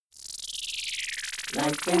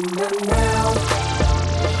Life in the now.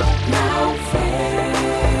 Now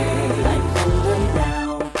phase. Life in the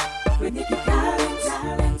now. With Nikki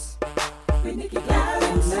Collins. With Nikki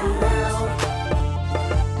Collins now.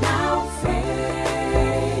 Now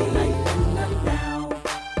phase. Life in the now.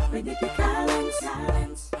 With Nikki Collins.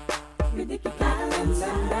 With Nikki Collins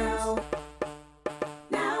now.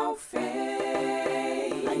 Now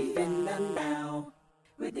phase. Life in the now.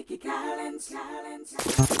 With Nikki Collins.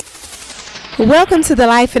 Welcome to the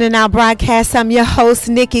Life in the Now broadcast. I'm your host,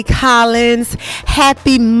 Nikki Collins.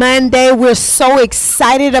 Happy Monday. We're so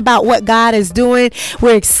excited about what God is doing.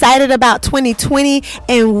 We're excited about 2020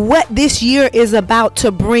 and what this year is about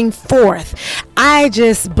to bring forth. I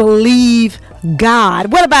just believe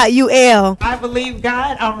God. What about you, Elle? I believe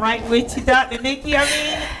God. I'm right with you, Dr. Nikki. I'm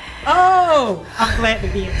glad to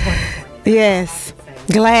be in 2020. Yes.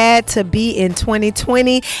 Glad to be in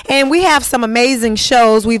 2020, and we have some amazing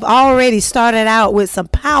shows. We've already started out with some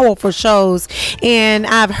powerful shows, and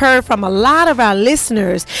I've heard from a lot of our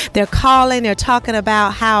listeners. They're calling, they're talking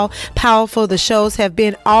about how powerful the shows have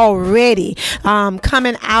been already,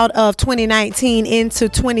 coming out of 2019 into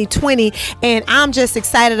 2020, and I'm just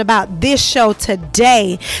excited about this show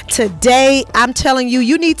today. Today, I'm telling you,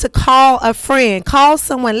 you need to call a friend, call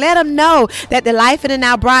someone, let them know that the Life in the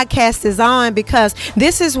Now broadcast is on, because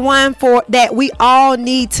this is one for that we all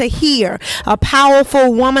need to hear. A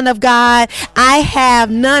powerful woman of God. I have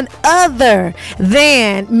none other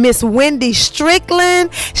than Miss Wendy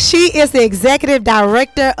Strickland. She is the executive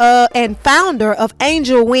director and founder of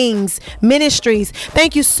Angel Wings Ministries.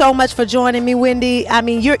 Thank you so much for joining me, Wendy. I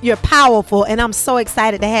mean, you're powerful, and I'm so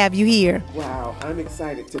excited to have you here. Wow, I'm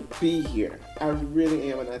excited to be here. I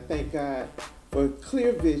really am, and I thank God for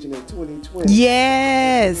clear vision in 2020.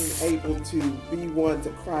 Yes. Being able to be one to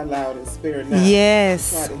cry loud and spare not.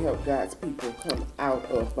 Yes. Try to help God's people come out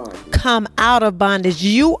of bondage. Come out of bondage.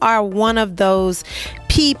 You are one of those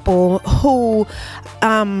people who,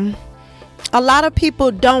 a lot of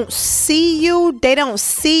people don't see you. They don't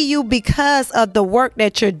see you because of the work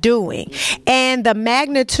that you're doing, and the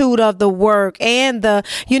magnitude of the work, and the,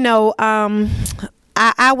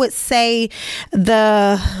 I would say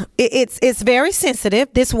it's very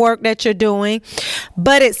sensitive, this work that you're doing,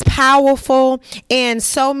 but it's powerful, and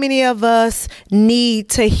so many of us need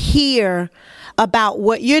to hear about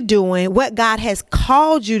what you're doing, what God has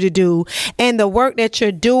called you to do, and the work that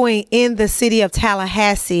you're doing in the city of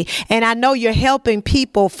Tallahassee. And I know you're helping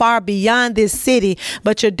people far beyond this city,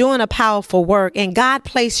 but you're doing a powerful work, and God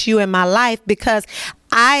placed you in my life because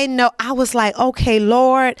I know I was like, okay,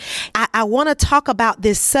 Lord, I want to talk about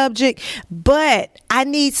this subject, but I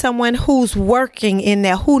need someone who's working in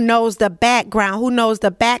there, who knows the background, who knows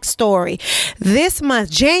the backstory. This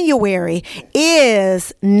month, January,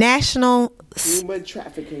 is National Human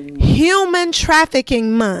Trafficking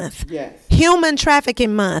Month. Yes. Human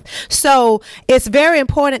Trafficking Month. So it's very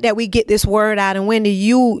important that we get this word out. And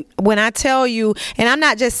Wendy, when I tell you, and I'm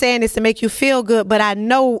not just saying this to make you feel good, but I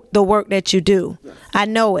know the work that you do. Yes. I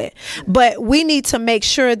know it. Yes. But we need to make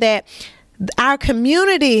sure that our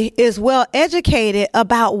community is well educated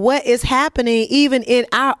about what is happening even in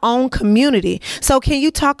our own community. So can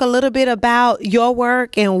you talk a little bit about your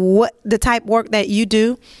work and what the type of work that you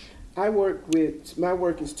do? My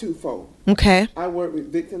work is twofold. Okay. I work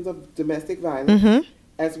with victims of domestic violence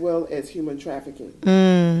as well as human trafficking.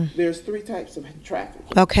 There's three types of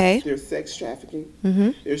trafficking. Okay. There's sex trafficking,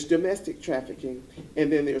 there's domestic trafficking,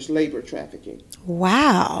 and then there's labor trafficking.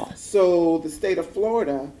 Wow. So the state of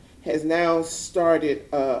Florida has now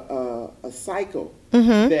started a cycle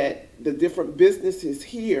that the different businesses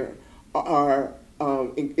here are,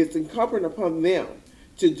 it's incumbent upon them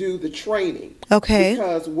to do the training. Okay.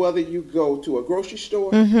 Because whether you go to a grocery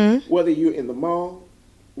store, whether you're in the mall,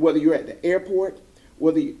 whether you're at the airport,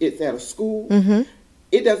 whether it's at a school,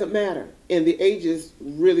 it doesn't matter. And the ages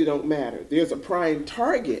really don't matter. There's a prime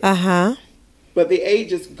target, but the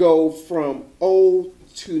ages go from old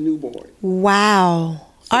to newborn. Wow.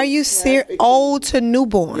 So are you serious? Old to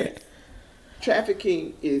newborn? Yes.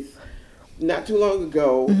 Trafficking is, not too long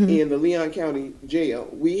ago in the Leon County Jail,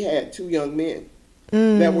 we had two young men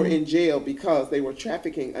that were in jail because they were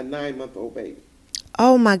trafficking a 9-month-old baby.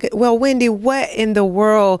 Oh my God. Well, Wendy, what in the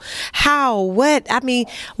world? How? What? I mean,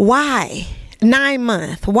 why? 9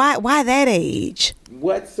 months. Why that age?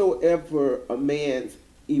 Whatsoever a man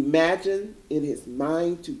imagine in his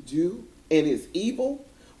mind to do and is evil,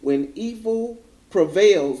 when evil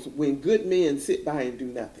prevails, when good men sit by and do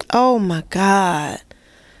nothing. Oh my God.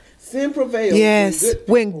 Sin prevails. Yes.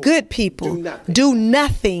 When good people do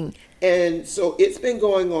nothing. And so it's been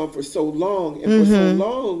going on for so long, and for so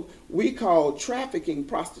long we call trafficking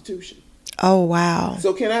prostitution. Oh, wow.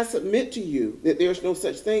 So can I submit to you that there's no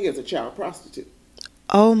such thing as a child prostitute?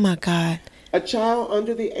 Oh, my God. A child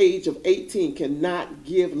under the age of 18 cannot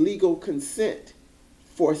give legal consent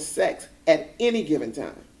for sex at any given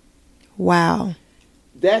time. Wow.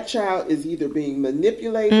 That child is either being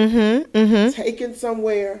manipulated, taken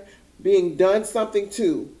somewhere, being done something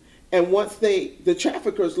to, and once the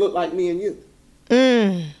traffickers look like me and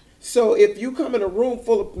you. So if you come in a room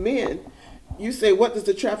full of men, you say, what does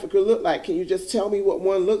the trafficker look like? Can you just tell me what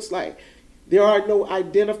one looks like? There are no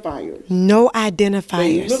identifiers. No They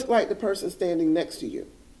identifiers. look like the person standing next to you.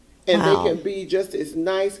 And Wow. they can be just as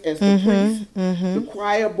nice as the priest, the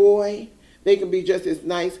choir boy. They can be just as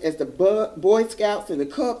nice as the Boy Scouts and the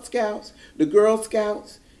Cub Scouts, the Girl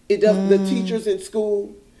Scouts. It doesn't. The teachers in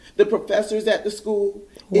school, the professors at the school.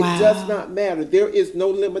 Wow. It does not matter. There is no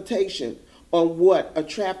limitation on what a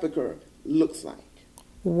trafficker looks like.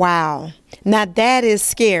 Wow. Now that is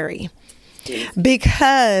scary. Yes.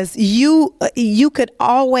 Because you could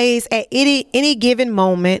always at any given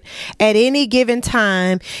moment, at any given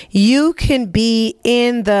time, you can be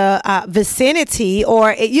in the vicinity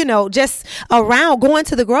or just around, going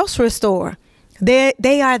to the grocery store.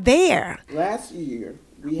 They are there. Last year,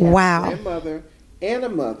 we had Wow. a grandmother and a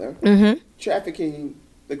mother trafficking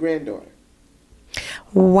the granddaughter.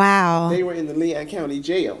 Wow. They were in the Leon County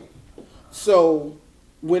Jail. So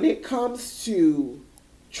when it comes to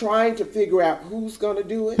trying to figure out who's going to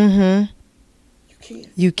do it, you can't.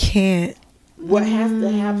 You can't. What has to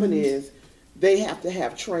happen is they have to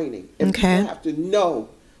have training. And Okay. people have to know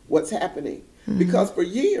what's happening. Because for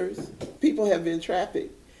years, people have been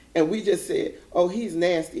trafficked. And we just said, oh, he's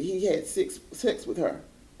nasty. He had sex with her.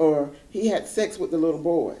 Or he had sex with the little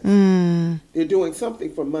boy. They're doing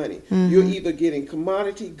something for money. You're either getting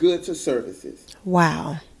commodity, goods, or services.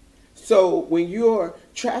 Wow. So when you're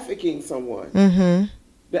trafficking someone,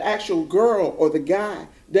 the actual girl or the guy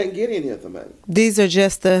doesn't get any of the money. These are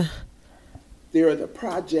just They're the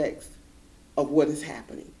projects of what is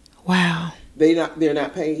happening. wow. They're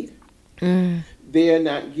not paid. They're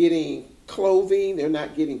not getting clothing. They're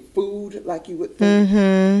not getting food like you would think.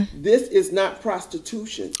 This is not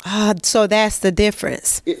prostitution. So that's the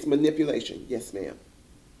difference. It's manipulation. Yes, ma'am.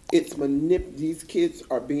 It's these kids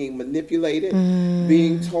are being manipulated,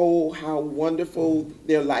 being told how wonderful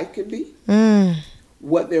their life can be,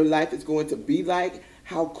 what their life is going to be like,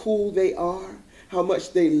 how cool they are, how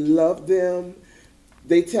much they love them.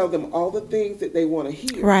 They tell them all the things that they want to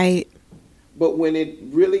hear. Right. But when it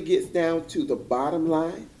really gets down to the bottom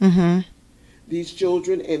line, these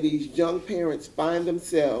children and these young parents find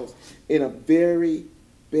themselves in a very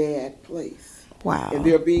bad place. Wow. And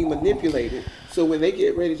they're being manipulated. So when they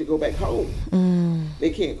get ready to go back home, they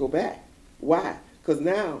can't go back. Why? Because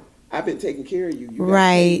now I've been taking care of you. You gotta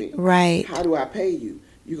pay me. Right. How do I pay you?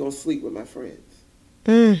 You're going to sleep with my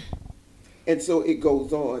friends. And so it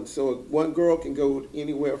goes on. So one girl can go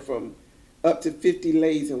anywhere from up to 50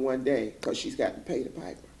 lays in one day because she's got to pay the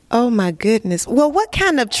piper. Oh my goodness. Well, what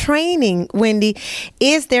kind of training, Wendy,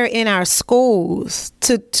 is there in our schools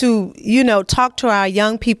to talk to our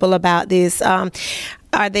young people about this?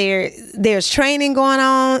 There's training going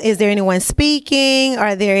on? Is there anyone speaking?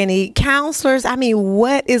 Are there any counselors? I mean,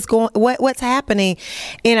 what's happening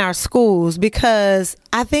in our schools? Because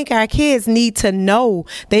I think our kids need to know,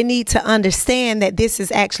 they need to understand that this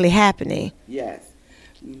is actually happening. Yes.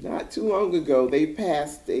 Not too long ago, they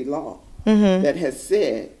passed a law that has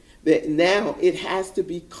said that now it has to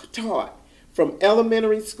be taught from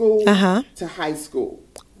elementary school to high school.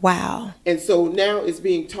 Wow. And so now it's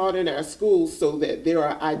being taught in our schools so that there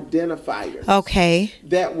are identifiers Okay.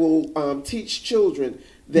 that will teach children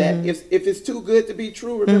that if it's too good to be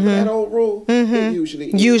true, remember that old rule? It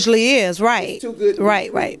usually is. Usually is, right. It's too good to be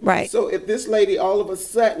true. Right. So if this lady all of a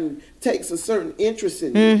sudden takes a certain interest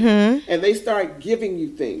in you and they start giving you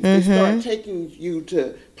things, they start taking you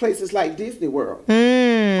to places like Disney World.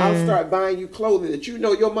 I'll start buying you clothing that you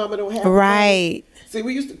know your mama don't have. Right. See,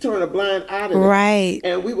 we used to turn a blind eye to that. Right.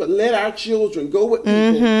 And we would let our children go with people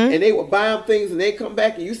and they would buy them things and they come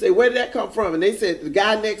back and you say, where did that come from? And they said, the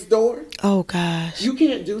guy next door. Oh gosh. You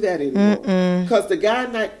can't do that anymore. Because the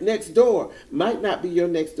guy next door might not be your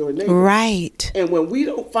next door neighbor. Right. And when we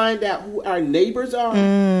don't find out who our neighbors are,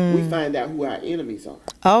 we find out who our enemies are.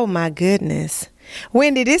 Oh my goodness.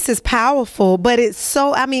 Wendy, this is powerful, but it's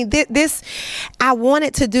so, I mean, I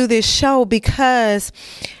wanted to do this show because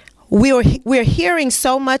we're hearing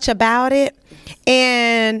so much about it,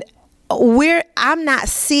 and I'm not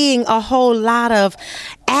seeing a whole lot of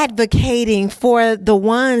advocating for the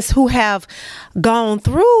ones who have gone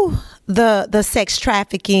through the sex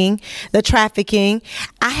trafficking, the trafficking.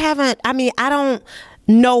 I don't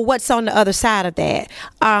know what's on the other side of that.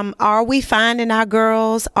 Are we finding our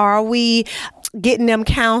girls? Are we getting them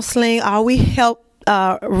counseling? Are we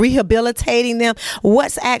rehabilitating them?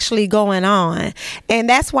 What's actually going on? And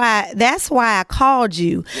that's why I called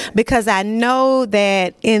you, because I know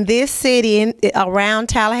that in this city, around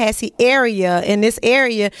Tallahassee area, in this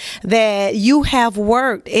area, that you have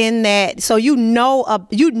worked in that, so you know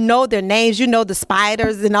their names, you know the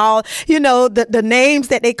spiders and all, you know the names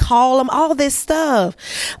that they call them, all this stuff.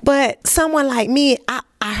 But someone like me,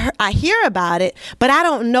 I hear about it, but I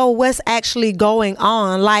don't know what's actually going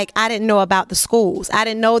on. Like, I didn't know about the schools. I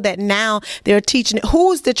didn't know that now they're teaching it.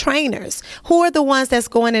 Who's the trainers? Who are the ones that's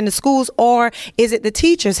going into schools, or is it the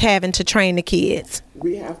teachers having to train the kids?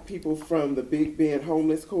 We have people from the Big Bend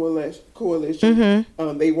Homeless Coalition.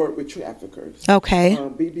 They work with traffickers. Okay.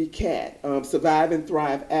 BB Cat, Survive and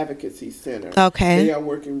Thrive Advocacy Center. Okay. They are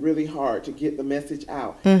working really hard to get the message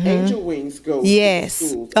out. Angel Wings goes Yes. to the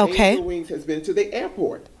schools. Okay. Angel Wings has been to the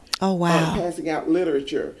airport. Oh, wow. Passing out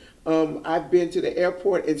literature. I've been to the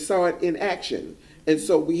airport and saw it in action. And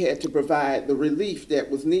so we had to provide the relief that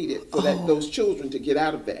was needed for those children to get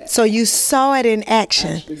out of that. So you saw it in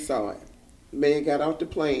action. Actually saw it. Man got off the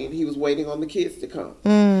plane. He was waiting on the kids to come.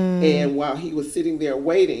 And while he was sitting there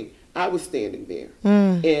waiting, I was standing there.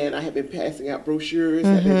 And I had been passing out brochures,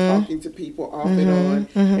 had been talking to people off and on.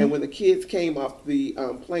 And when the kids came off the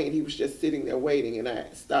plane, he was just sitting there waiting. And I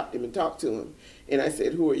stopped him and talked to him. And I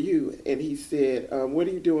said, "Who are you?" And he said, "What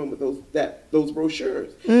are you doing with those brochures?"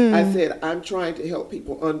 I said, "I'm trying to help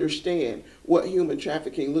people understand what human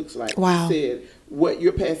trafficking looks like." Wow. He said, "What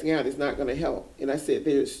you're passing out is not going to help." And I said,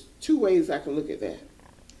 "There's two ways I can look at that.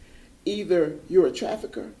 Either you're a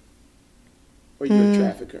trafficker or you're a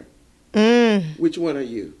trafficker. Which one are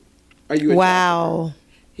you? Are you a trafficker?"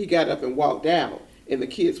 He got up and walked out, and the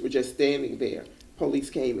kids were just standing there. Police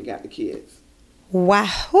came and got the kids. Wow.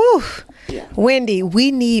 Whew. Yeah. Wendy,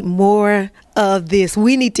 we need more of this.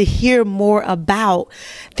 We need to hear more about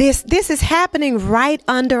this. This is happening right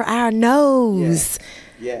under our nose.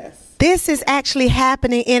 Yes. This is actually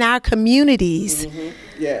happening in our communities.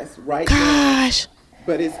 Yes, right Gosh. now.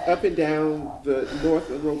 But it's up and down the North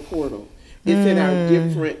Monroe Portal. It's in our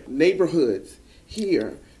different neighborhoods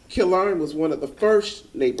here. Killarn was one of the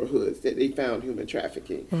first neighborhoods that they found human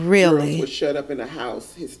trafficking. Really? Girls were shut up in a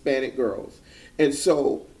house, Hispanic girls. And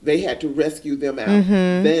so they had to rescue them out.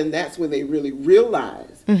 Then that's when they really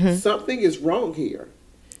realized something is wrong here.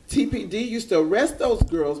 TPD used to arrest those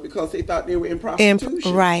girls because they thought they were in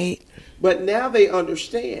prostitution. Right. But now they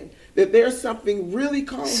understand that there's something really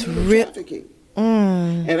called human trafficking.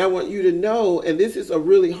 And I want you to know, and this is a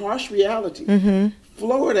really harsh reality,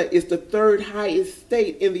 Florida is the third highest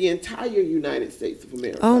state in the entire United States of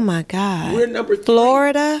America. Oh, my God. We're number 3.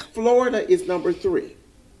 Florida? Florida is number 3.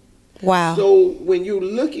 Wow. So when you're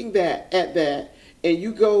looking at that, and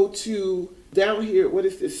you go to down here, what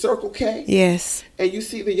is this, Circle K? Yes. And you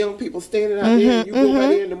see the young people standing out there, and you go by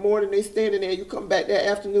there in the morning, they standing there, you come back that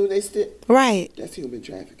afternoon, they sit. Right. That's human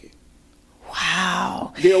trafficking.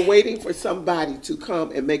 Wow. They're waiting for somebody to come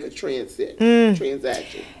and make a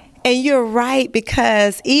transaction. And you're right,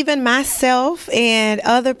 because even myself and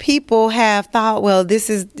other people have thought, well, this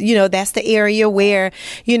is, that's the area where,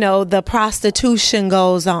 the prostitution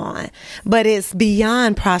goes on. But it's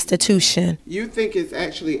beyond prostitution. You think it's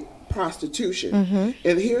actually prostitution.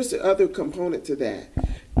 And here's the other component to that.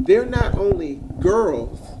 They're not only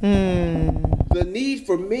girls. The need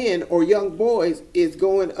for men or young boys is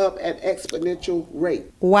going up at exponential rate.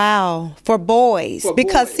 Wow. For boys.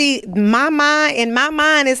 Because boys. See, in my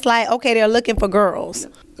mind, it's like, okay, they're looking for girls.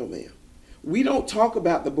 No, ma'am. We don't talk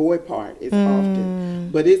about the boy part as often,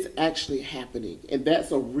 but it's actually happening. And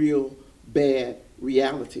that's a real bad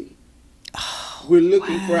reality. We're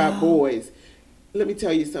looking for our boys. Let me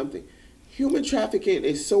tell you something. Human trafficking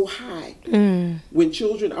is so high when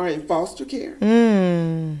children are in foster care.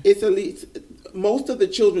 It's at least most of the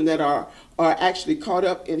children that are actually caught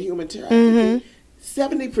up in human trafficking,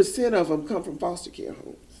 70% of them come from foster care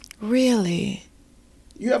homes. Really?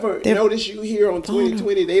 You ever notice you hear on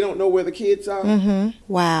 2020 they don't know where the kids are?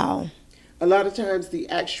 Wow. A lot of times the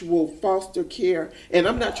actual foster care, and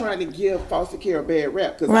I'm not trying to give foster care a bad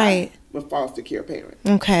rap because I'm a foster care parent.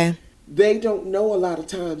 Okay. They don't know a lot of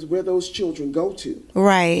times where those children go to.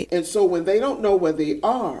 Right. And so when they don't know where they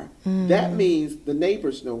are, that means the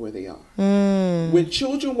neighbors know where they are. When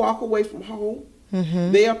children walk away from home,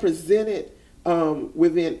 they are presented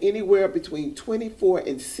within anywhere between 24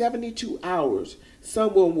 and 72 hours.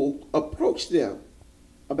 Someone will approach them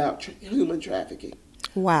about human trafficking.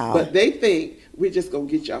 Wow. But they think we're just going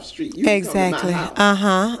to get you off the street. You can come Exactly. to my house.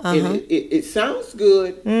 Uh-huh. And it sounds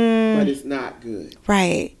good, but it's not good.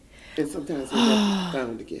 Right. And sometimes we have to be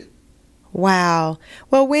found again. Wow.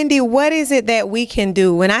 Well, Wendy, what is it that we can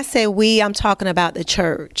do? When I say we, I'm talking about the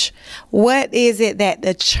church. What is it that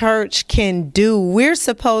the church can do? We're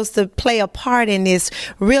supposed to play a part in this,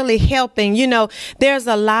 really helping. You know, there's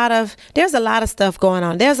a lot of stuff going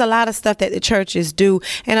on. There's a lot of stuff that the churches do,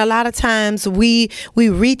 and a lot of times we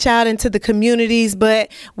reach out into the communities, but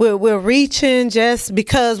we're reaching just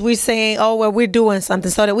because we're saying, oh, well, we're doing something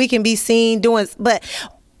so that we can be seen doing. But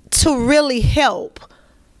to really help,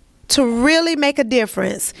 to really make a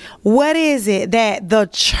difference, what is it that the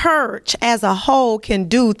church as a whole can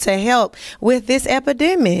do to help with this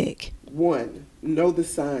epidemic? One, know the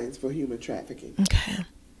signs for human trafficking. Okay.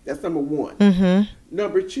 That's number one. Mm-hmm.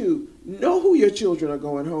 Number two, know who your children are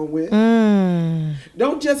going home with.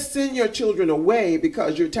 Don't just send your children away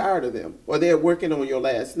because you're tired of them or they're working on your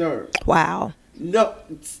last nerve. Wow. No,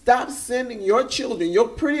 stop sending your children, your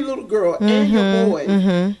pretty little girl and your boy,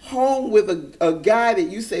 home with a guy that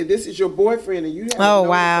you say this is your boyfriend and you haven't known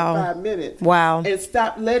him for 5 minutes. Wow. And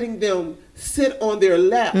stop letting them sit on their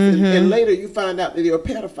laps and later you find out that they're a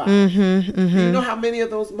pedophile. You know how many of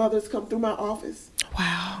those mothers come through my office?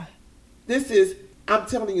 Wow. I'm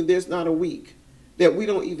telling you, there's not a week that we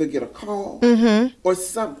don't either get a call or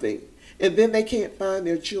something, and then they can't find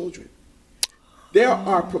their children. There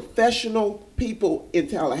are professional people in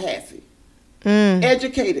Tallahassee,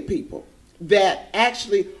 educated people that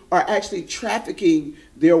are actually trafficking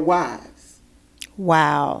their wives.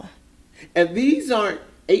 Wow. And these aren't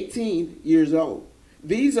 18 years old.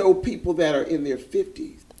 These are people that are in their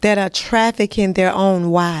 50s. That are trafficking their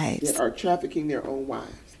own wives. That are trafficking their own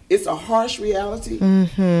wives. It's a harsh reality,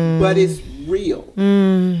 but it's real.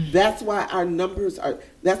 That's why our numbers are,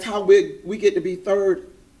 that's how we get to be third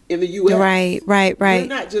in the U.S. Right. We're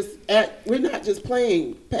not just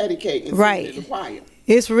playing patty cake and singing in the choir.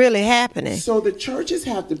 It's really happening. So the churches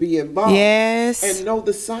have to be involved. Yes. And know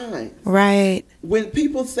the signs. Right. When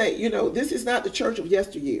people say, this is not the church of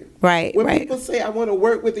yesteryear. Right. When people say, I want to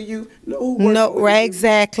work with the youth,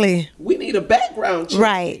 exactly. We need a background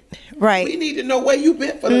check. Right. We need to know where you've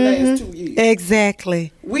been for the last 2 years.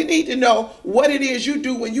 Exactly. We need to know what it is you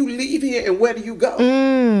do when you leave here and where do you go.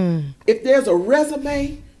 If there's a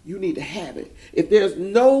resume, you need to have it. If there's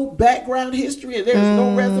no background history and there's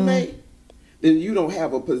no resume, then you don't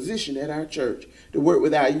have a position at our church to work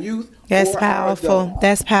with our youth. That's or powerful. Our adults.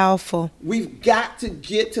 That's powerful. We've got to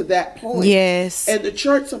get to that point. Yes. And the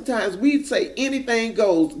church, sometimes we say anything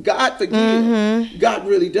goes. God forgives. God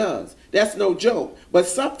really does. That's no joke. But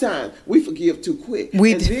sometimes we forgive too quick.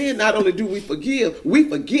 Then not only do we forgive, we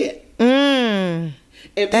forget. And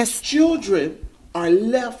these children are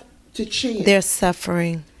left to chance. They're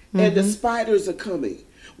suffering. And the spiders are coming.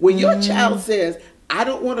 When your child says, I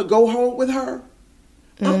don't want to go home with her,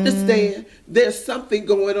 understand there's something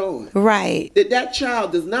going on. Right. That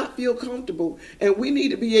child does not feel comfortable, and we need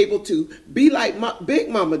to be able to be like Big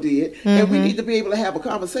Mama did, and we need to be able to have a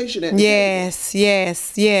conversation at the table.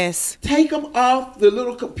 Yes. Take them off the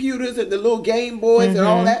little computers and the little Game Boys and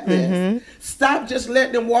all that mess. Stop just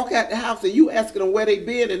letting them walk out the house and you asking them where they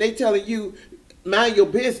been and they telling you, mind your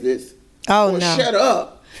business or shut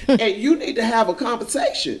up. And you need to have a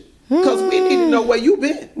conversation. Because we need to know where you've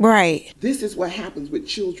been. Right. This is what happens with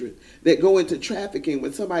children that go into trafficking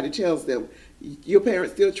when somebody tells them, your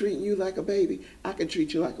parents still treating you like a baby. I can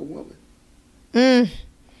treat you like a woman.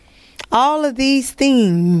 All of these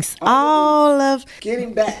things.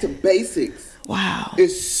 Getting back to basics. Wow.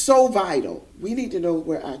 Is so vital. We need to know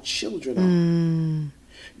where our children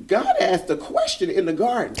are. God asked a question in the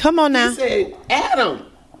garden. Come on now. He said, Adam,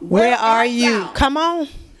 where are you? Come on.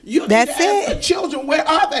 You need to ask the children, where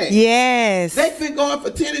are they? Yes. They've been going for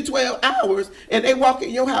 10 and 12 hours, and they walk in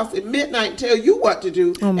your house at midnight and tell you what to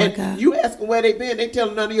do. Oh, my God. You ask them where they been, they tell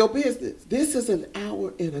them none of your business. This is an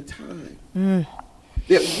hour and a time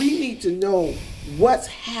that we need to know what's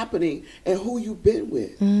happening and who you've been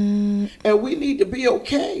with. And we need to be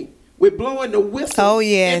okay with blowing the whistle. Oh,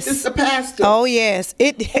 yes. If it's the pastor. Oh, yes.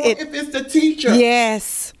 If it's the teacher.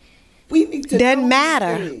 Yes. We need to Doesn't know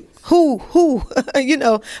matter. these things. Who,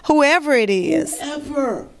 whoever it is.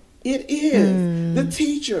 Whoever it is. The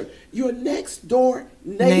teacher, your next door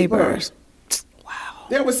neighbors. Wow.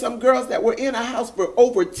 There were some girls that were in a house for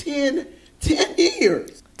over 10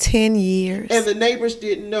 years. 10 years. And the neighbors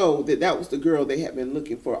didn't know that was the girl they had been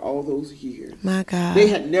looking for all those years. My God. They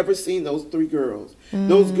had never seen those 3 girls.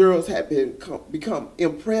 Those girls had become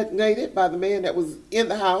impregnated by the man that was in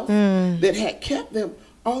the house that had kept them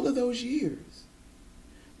all of those years.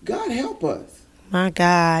 God help us. My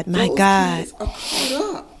God. My Those God. kids are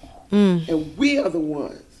caught up. And we are the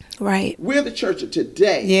ones. Right. We're the church of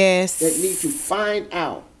today. Yes. That need to find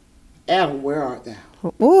out, Adam, where art thou?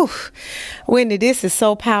 Ooh, Wendy, this is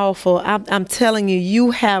so powerful. I'm telling you, you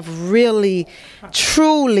have really,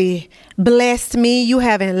 truly blessed me. You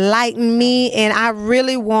have enlightened me, and I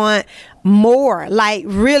really want more, like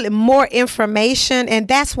really more information. And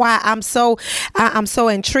that's why I'm so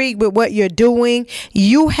intrigued with what you're doing.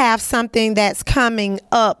 You have something that's coming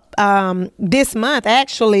up this month,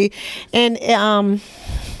 actually, and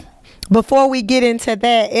before we get into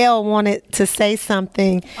that, Elle wanted to say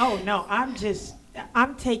something. Oh no,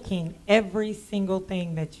 I'm taking every single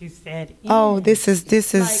thing that you said. Oh, in. this is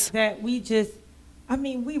Like that. We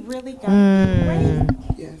really got to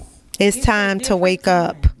raise. Yes. it's It's a time to different wake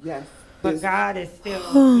up. time. Yes. But Yes. God is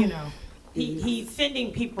still, He's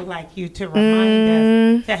sending people like you to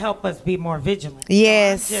remind us, to help us be more vigilant. So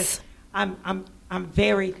Yes. I'm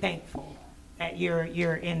very thankful that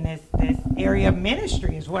you're in this area of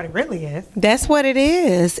ministry is what it really is. That's what it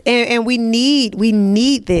is. And we need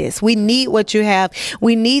this. We need what you have.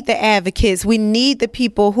 We need the advocates. We need the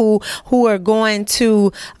people who are going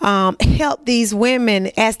to help these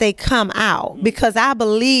women as they come out, because I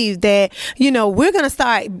believe that, we're going to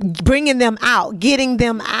start bringing them out, getting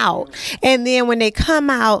them out. And then when they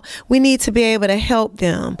come out, we need to be able to help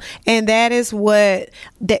them. And that is what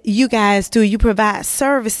that you guys do. You provide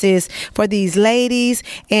services for these ladies.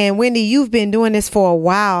 And Wendy, you've been doing this for a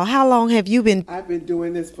while. How long have you been? I've been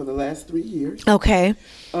doing this for the last 3 years. Okay.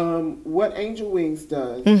 What Angel Wings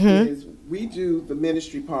does is we do the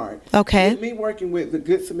ministry part. Okay. With me working with the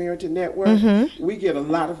Good Samaritan Network, we get a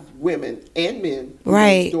lot of women and men who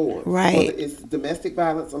Right, go doors. right. Whether it's domestic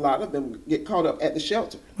violence, a lot of them get caught up at the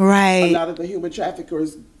shelter. Right. A lot of the human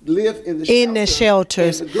traffickers live in the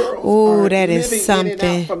shelters. And the girls Ooh, are that is living in something.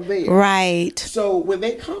 and out from there. Right. So when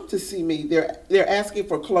they come to see me, they're asking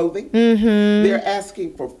for clothing. They're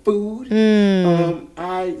asking for food.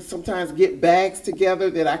 I sometimes get bags together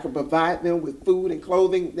that I can provide them with food and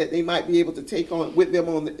clothing that they might be able to take on with them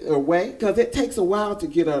on their way. Because it takes a while to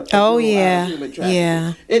get a girl out of human trafficking.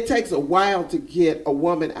 Yeah. It takes a while to get a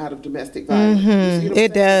woman out of domestic violence. You see what I'm It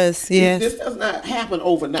saying? does, yes. This does not happen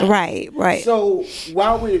overnight. Right. So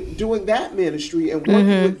while we're doing that ministry and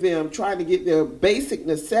working with them, trying to get their basic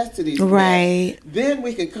necessities met, Right. then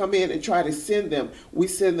we can come in and try to send them. We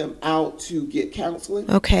send them out to get counseling.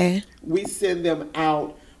 Okay. We send them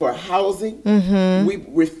out for housing. We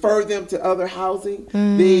refer them to other housing.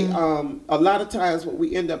 They a lot of times what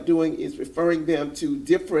we end up doing is referring them to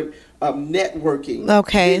different networking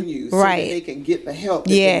venues so Right. that they can get the help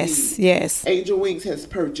that Yes. they need. Yes. Angel Wings has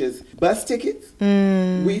purchased bus tickets.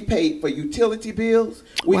 We've paid for utility bills.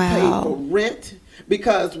 We Wow. paid for rent,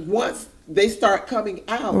 because once they start coming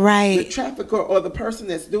out, Right. the trafficker or the person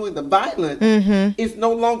that's doing the violence is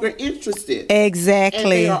no longer interested. And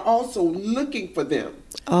Exactly. they are also looking for them.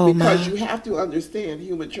 Oh, because my. you have to understand,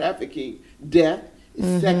 human trafficking, death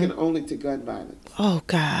is second only to gun violence. Oh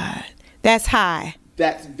God. That's high.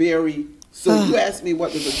 That's very. So you ask me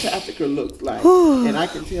what does a trafficker look like, and I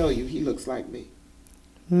can tell you he looks like me.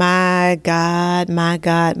 My God, my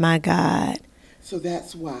God, my God. So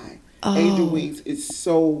that's why Angel Wings is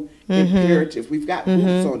so imperative. We've got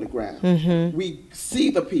boots on the ground. We see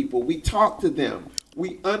the people. We talk to them.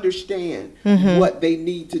 We understand what they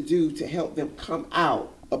need to do to help them come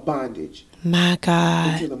out of bondage My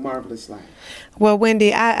God. into the marvelous life. Well,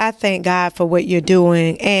 Wendy, I thank God for what you're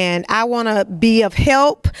doing, and I want to be of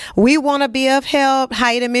help. We want to be of help.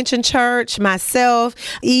 Higher Dimension Church, myself,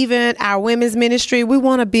 even our women's ministry, we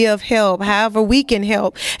want to be of help, however we can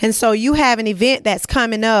help. And so you have an event that's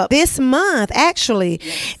coming up this month, actually.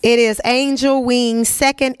 Yes. It is Angel Wings'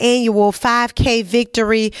 second annual 5K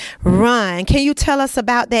Victory Run. Can you tell us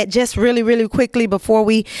about that just really, really quickly before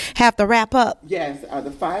we have to wrap up? Yes, the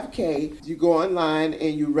 5K, you go online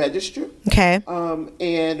and you register. Okay.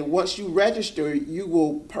 And once you register, you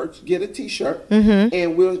will get a T-shirt,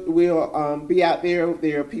 and we'll be out there.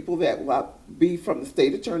 There are people that will be from the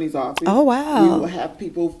state attorney's office. Oh, wow. We will have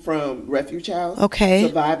people from Refuge House, Okay.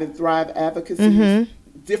 Survive and Thrive Advocacy,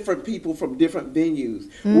 different people from different venues.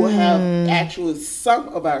 We'll have actually some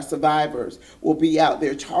of our survivors will be out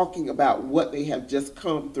there talking about what they have just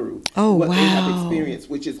come through, what they have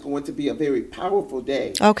experienced, which is going to be a very powerful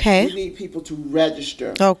day. Okay. We need people to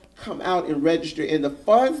register. Oh. Come out and register. And the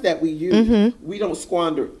funds that we use, we don't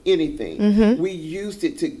squander anything. We used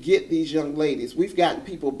it to get these young ladies. We've gotten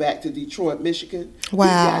people back to Detroit, Michigan. Wow. We've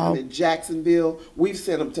got them in Jacksonville. We've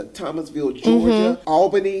sent them to Thomasville, Georgia,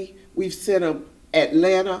 Albany. We've sent them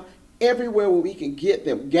Atlanta, everywhere where we can get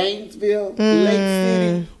them. Gainesville, Lake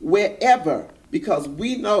City, wherever. because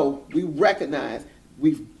we recognize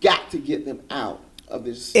we've got to get them out of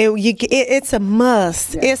this. It's a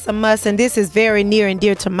must. Yeah. It's a must, and this is very near and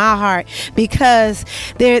dear to my heart because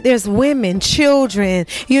there's women, children,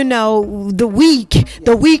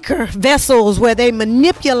 the weaker vessels where they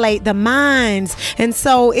manipulate the minds, and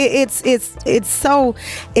so it's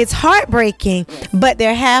heartbreaking. But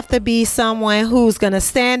there have to be someone who's gonna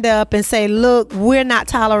stand up and say, "Look, we're not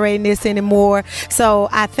tolerating this anymore." So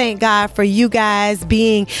I thank God for you guys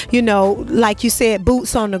being, like you said,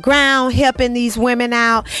 boots on the ground, helping these women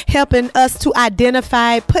out, helping us to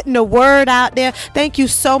identify, putting the word out there. Thank you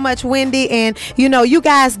so much, Wendy. And you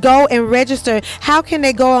guys go and register. How can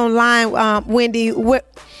they go online, Wendy? Go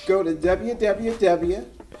to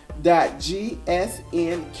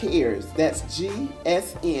www.gsncares. That's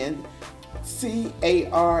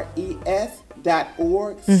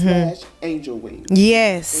GSNCARES.org/Angel Wings.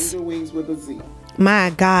 Yes. Angel Wings with a Z. My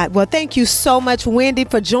God. Well, thank you so much, Wendy,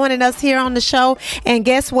 for joining us here on the show. And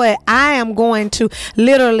guess what? I am going to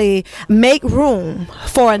literally make room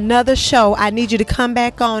for another show. I need you to come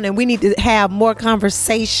back on, and we need to have more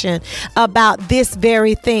conversation about this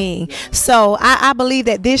very thing. So I believe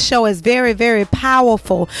that this show is very, very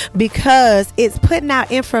powerful because it's putting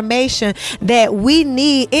out information that we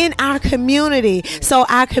need in our community. So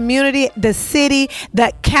our community, the city,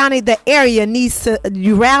 the county, the area needs to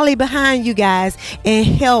rally behind you guys and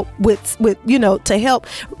help with to help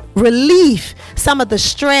relieve some of the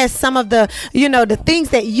stress, some of the the things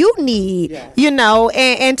that you need,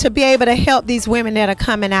 and to be able to help these women that are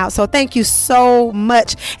coming out. So thank you so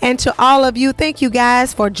much. And to all of you, thank you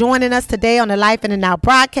guys for joining us today on the Life in the Now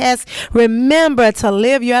broadcast. Remember to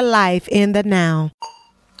live your life in the now.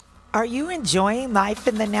 Are you enjoying Life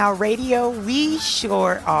in the Now Radio? We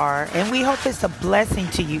sure are, and we hope it's a blessing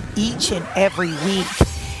to you each and every week.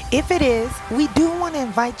 If it is, we do want to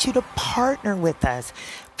invite you to partner with us.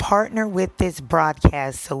 Partner with this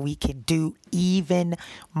broadcast so we can do even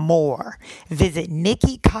more. Visit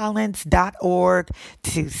NikkiCollins.org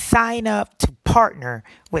to sign up to partner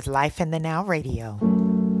with Life in the Now Radio.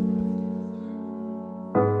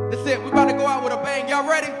 That's it. We about to go out with a bang. Y'all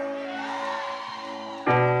ready?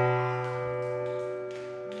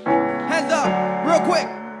 Hands up, real quick.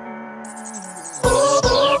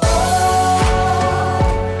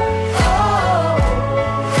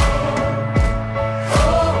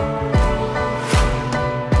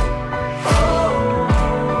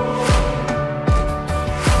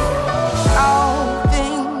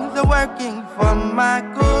 Working for my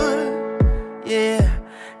good, yeah,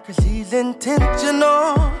 'cause he's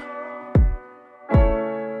intentional,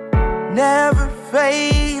 never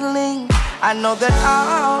failing. I know that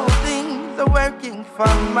all things are working for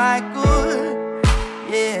my good,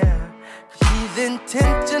 yeah, 'cause he's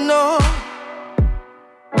intentional,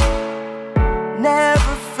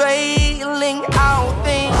 never failing. All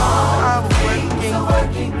things are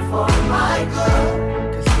working for my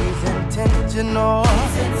good, 'cause he's intentional.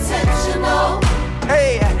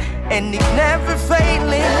 Hey, and he's never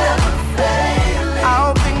failing.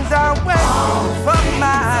 All things are working for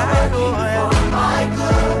my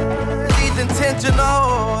good. He's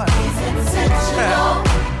intentional.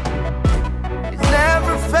 He's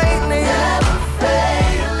never failing.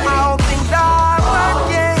 All things are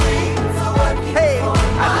working. Hey,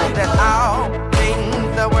 I know that all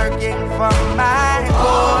things are working for my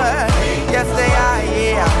good. Yes, they are,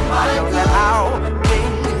 yeah. I know that all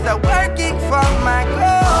things are working for my good.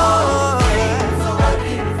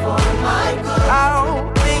 All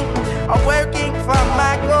things are working for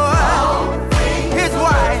my good. Here's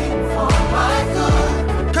why.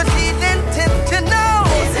 'Cause he's intentional.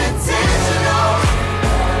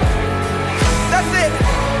 That's it.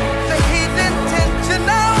 So he's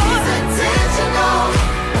intentional.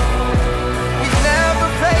 He's never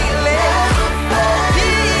failing.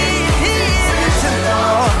 He's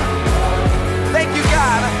intentional. Thank you,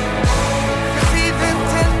 God. 'Cause he's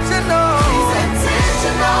intentional.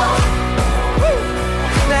 Woo.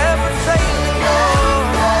 Never failing, no.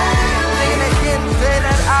 Sing it again, say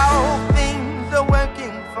that all things are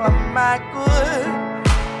working for my good.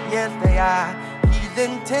 Yes, they are. He's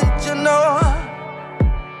intentional.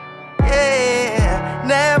 Yeah,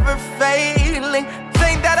 never failing.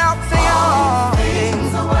 Sing that out, sing all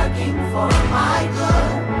things are working for my good.